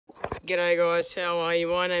G'day guys, how are you?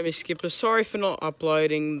 My name is Skipper. Sorry for not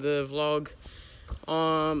uploading the vlog.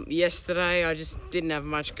 Yesterday I just didn't have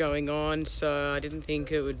much going on, so I didn't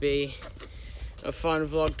think it would be a fun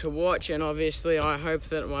vlog to watch, and obviously I hope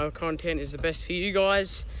that my content is the best for you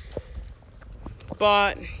guys.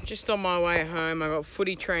 But just on my way home, I got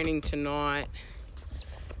footy training tonight.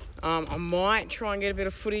 I might try and get a bit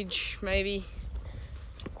of footage, maybe,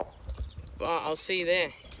 but I'll see you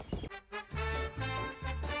there.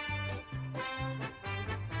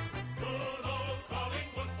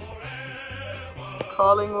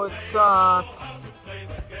 Collingwood sucks.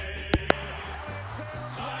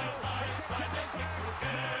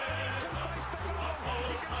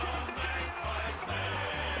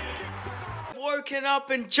 Woken up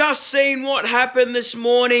and just seen what happened this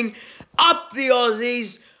morning. Up the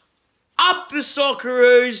Aussies, up the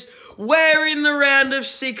Socceroos. We're in the round of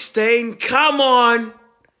 16. Come on.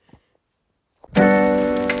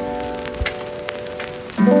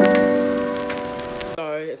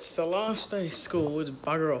 So it's the last day of school. It's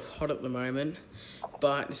bugger off hot at the moment,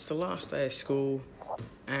 but it's the last day of school,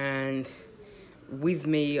 and with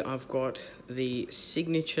me I've got the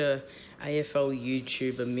signature AFL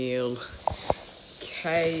YouTuber meal,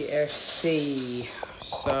 KFC.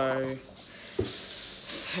 So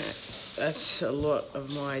that's a lot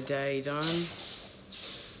of my day done,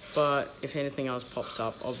 but if anything else pops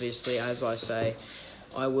up, obviously, as I say,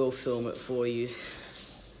 I will film it for you.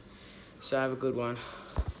 So have a good one.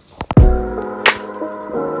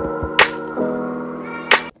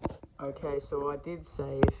 Okay, so I did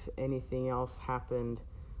say if anything else happened,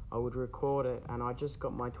 I would record it, and I just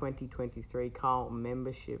got my 2023 Carlton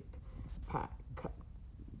membership pack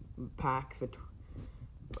for.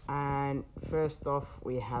 And first off,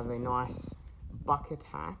 we have a nice bucket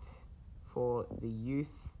hat for the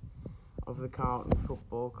youth of the Carlton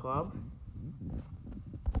Football Club.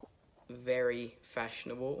 Very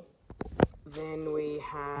fashionable. Then we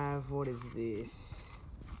have, what is this?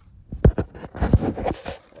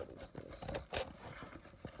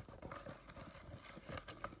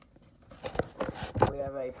 We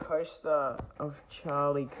have a poster of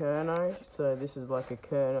Charlie Curnow. So this is like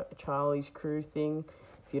a Charlie's Crew thing.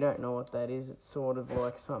 If you don't know what that is, it's sort of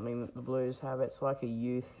like something that the Blues have. It's like a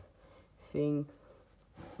youth thing.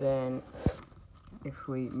 Then if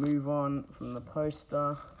we move on from the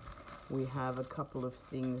poster, we have a couple of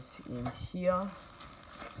things in here.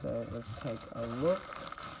 So let's take a look.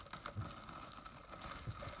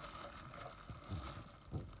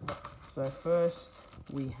 So first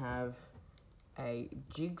we have a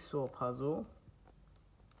jigsaw puzzle.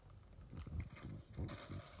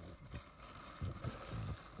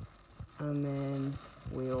 And then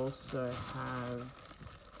we also have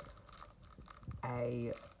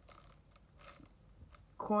a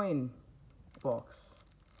coin box,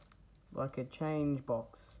 like a change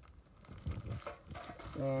box.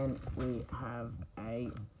 Then we have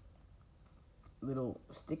a little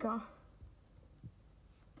sticker.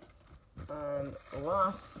 And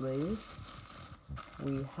lastly,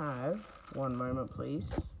 we have, one moment please,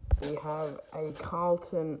 we have a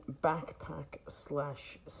Carlton backpack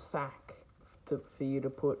slash sack for you to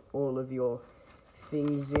put all of your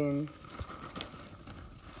things in.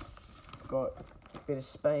 It's got a bit of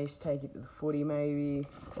space, take it to the footy maybe,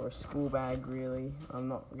 or a school bag really. I'm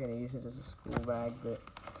not going to use it as a school bag, but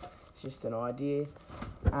it's just an idea.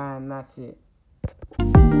 And that's it.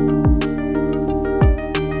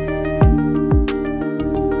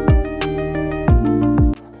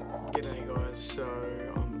 G'day guys, so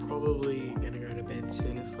I'm probably going to go to bed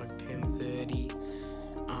soon. It's like 10:30.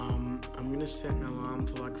 I'm going to set an alarm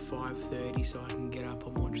for like 5:30 so I can get up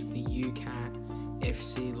and watch the UCAT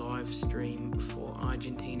FC live stream for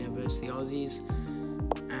Argentina versus the Aussies,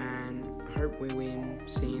 and hope we win.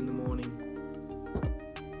 See you in the morning.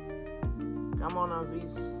 Come on,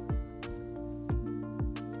 Aussies.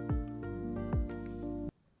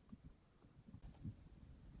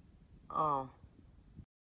 Oh.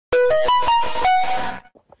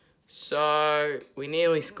 So we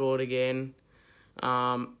nearly scored again.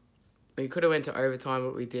 We could have went to overtime,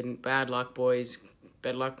 but we didn't. Bad luck, boys.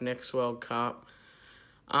 Bad luck next World Cup.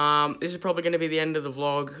 This is probably going to be the end of the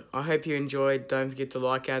vlog. I hope you enjoyed. Don't forget to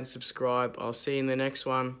like and subscribe. I'll see you in the next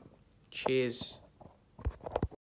one. Cheers.